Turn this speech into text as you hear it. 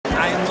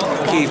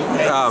Keith,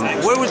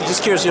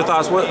 just curious your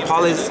thoughts. What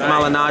Paulie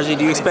Malignaggi,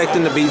 do you expect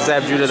him to beat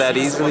Zab Judah that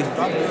easily?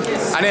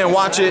 I didn't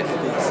watch it,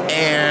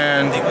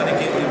 and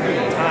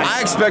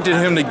I expected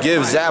him to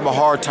give Zab a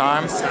hard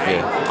time.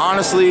 Yeah.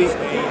 Honestly,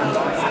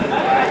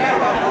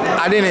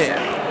 I didn't.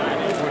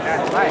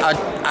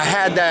 I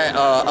had that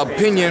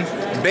opinion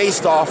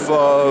based off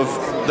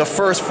of the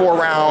first 4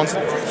 rounds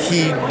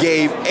he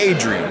gave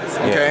Adrian.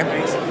 Okay,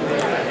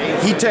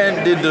 he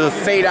tended to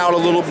fade out a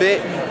little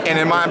bit. And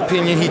in my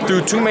opinion, he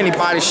threw too many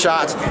body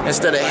shots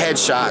instead of head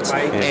shots,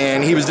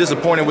 and he was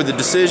disappointed with the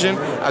decision.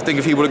 I think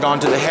if he would have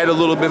gone to the head a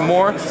little bit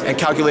more and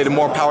calculated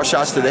more power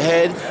shots to the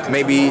head,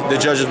 maybe the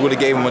judges would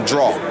have gave him a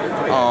draw,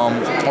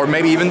 or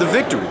maybe even the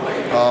victory.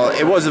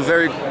 It was a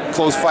very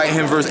close fight,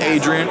 him versus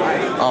Adrian.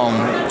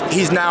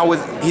 He's now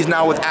with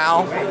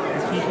Al,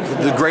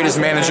 the greatest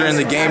manager in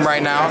the game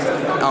right now.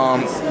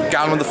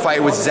 Got him in the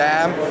fight with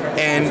Zab,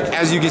 and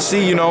as you can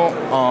see,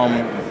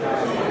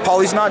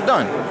 Paulie's not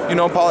done.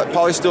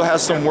 Paulie still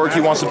has some work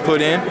he wants to put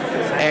in,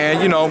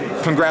 and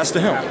congrats to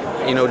him.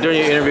 During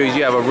your interviews,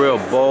 you have a real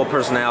bold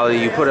personality.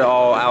 You put it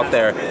all out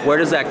there. Where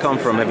does that come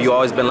from? Have you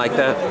always been like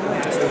that?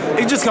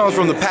 It just comes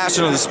from the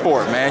passion of the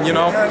sport, man.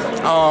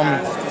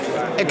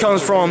 It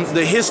comes from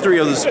the history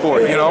of the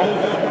sport. You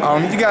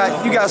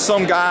got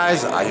some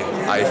guys.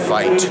 I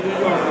fight,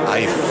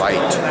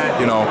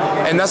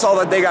 and that's all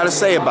that they got to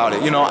say about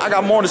it. I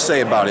got more to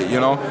say about it.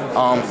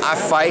 I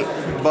fight,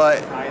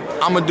 but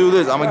I'm gonna do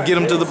this. I'm gonna get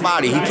him to the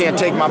body. He can't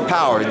take my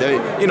power.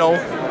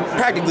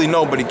 Practically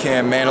nobody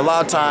can, man. A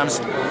lot of times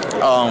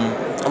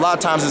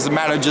it's a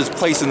matter of just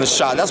placing the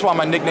shot. That's why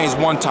my nickname's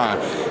One Time.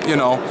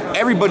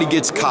 Everybody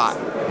gets caught,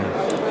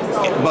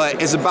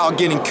 but it's about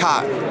getting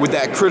caught with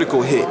that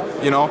critical hit.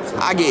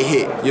 I get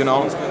hit.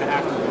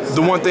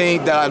 The one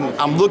thing that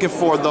I'm looking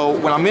for though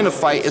when I'm in a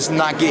fight is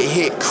not get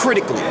hit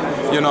critically.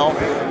 And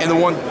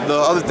the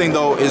other thing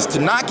though is to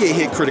not get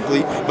hit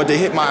critically, but to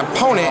hit my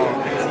opponent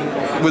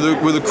with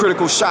a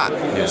critical shot.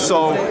 Yeah.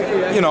 So,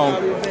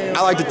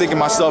 I like to think of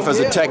myself as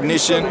a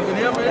technician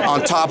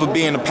on top of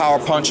being a power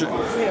puncher.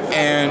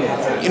 And,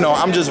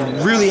 I'm just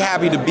really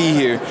happy to be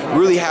here,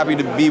 really happy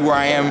to be where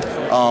I am,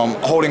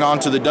 holding on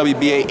to the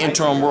WBA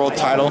interim world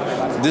title.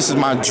 This is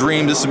my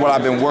dream. This is what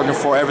I've been working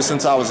for ever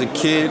since I was a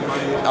kid,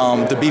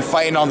 to be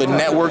fighting on the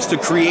networks, to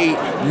create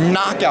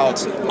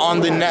knockouts on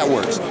the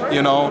networks,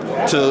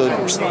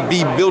 to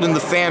be building the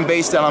fan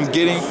base that I'm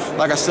getting.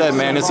 Like I said,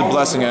 man, it's a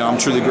blessing, and I'm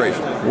truly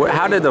grateful.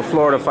 How did the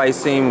Florida fight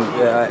scene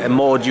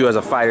mold you as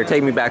a fighter?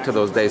 Take me back to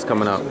those days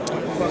coming up.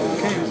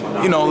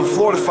 The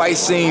Florida fight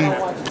scene,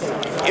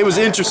 it was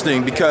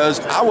interesting because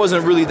I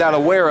wasn't really that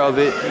aware of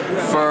it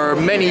for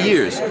many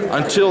years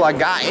until I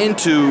got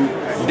into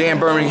Dan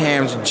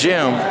Birmingham's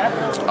gym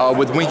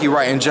with Winky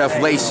Wright and Jeff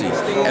Lacey.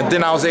 And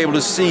then I was able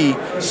to see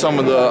some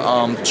of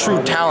the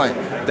true talent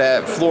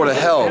that Florida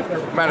held.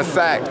 Matter of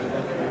fact,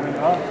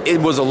 it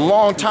was a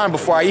long time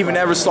before I even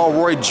ever saw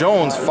Roy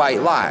Jones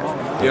fight live,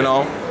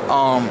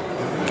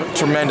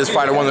 Tremendous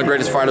fighter, one of the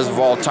greatest fighters of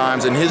all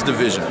times in his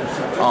division.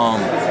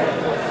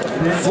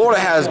 Florida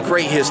has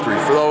great history.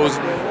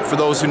 For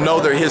those who know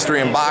their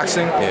history in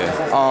boxing,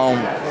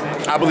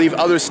 I believe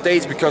other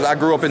states, because I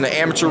grew up in the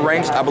amateur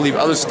ranks, I believe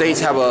other states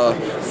have a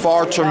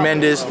far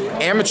tremendous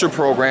amateur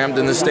program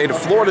than the state of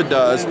Florida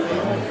does.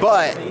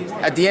 But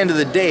at the end of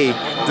the day,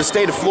 the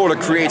state of Florida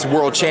creates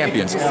world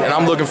champions, and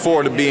I'm looking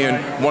forward to being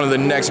one of the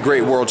next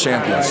great world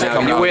champions. Now,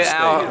 you're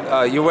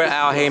with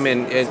Al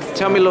Haymon.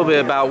 Tell me a little bit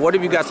about what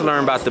have you got to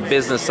learn about the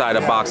business side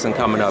of boxing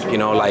coming up?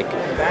 Like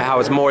how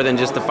it's more than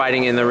just the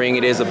fighting in the ring.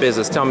 It is a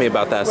business. Tell me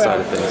about that side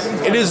of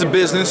things. It is a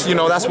business.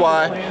 That's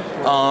why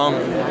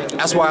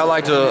I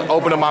like to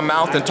open up my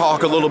mouth and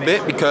talk a little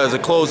bit, because a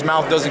closed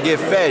mouth doesn't get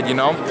fed.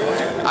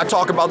 I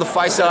talk about the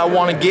fights that I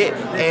want to get,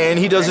 and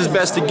he does his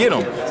best to get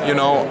them.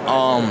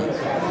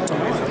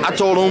 I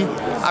told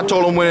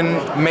him when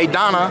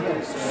Maidana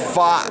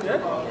fought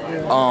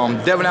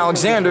Devin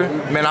Alexander,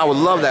 man, I would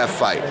love that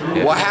fight.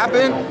 Yeah. What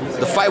happened?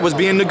 The fight was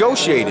being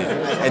negotiated,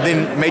 and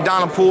then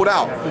Maidana pulled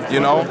out.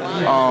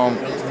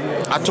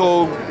 I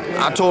told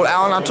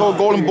Al and I told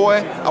Golden Boy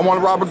I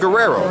wanted Robert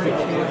Guerrero.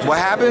 What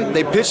happened?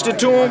 They pitched it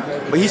to him,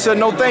 but he said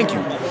no, thank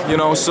you.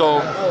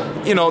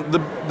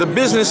 The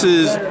business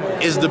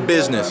is the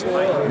business.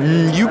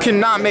 You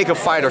cannot make a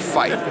fighter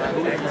fight.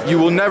 You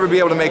will never be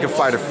able to make a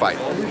fighter fight.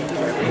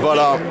 But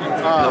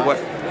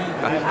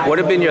what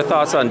have been your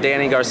thoughts on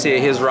Danny Garcia,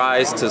 his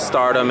rise to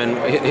stardom and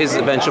his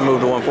eventual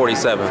move to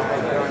 147?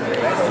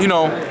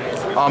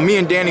 Me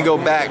and Danny go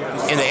back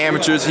in the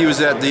amateurs. He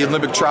was at the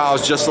Olympic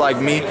trials just like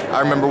me. I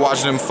remember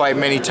watching him fight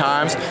many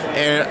times,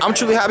 and I'm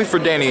truly happy for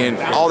Danny and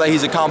all that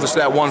he's accomplished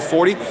at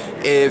 140.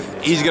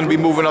 If he's going to be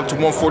moving up to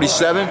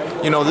 147,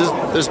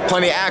 there's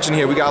plenty of action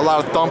here. We got a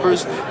lot of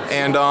thumpers,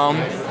 and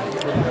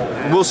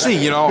we'll see.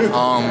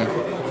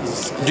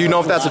 Do you know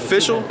if that's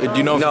official? Do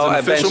you know if it's an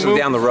official move?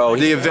 Down the road.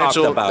 The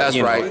eventual. About, that's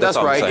right. That's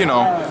right.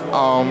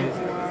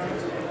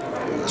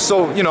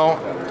 So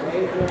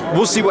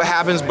we'll see what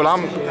happens. But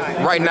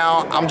right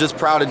now I'm just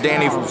proud of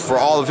Danny for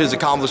all of his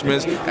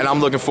accomplishments, and I'm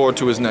looking forward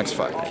to his next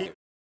fight.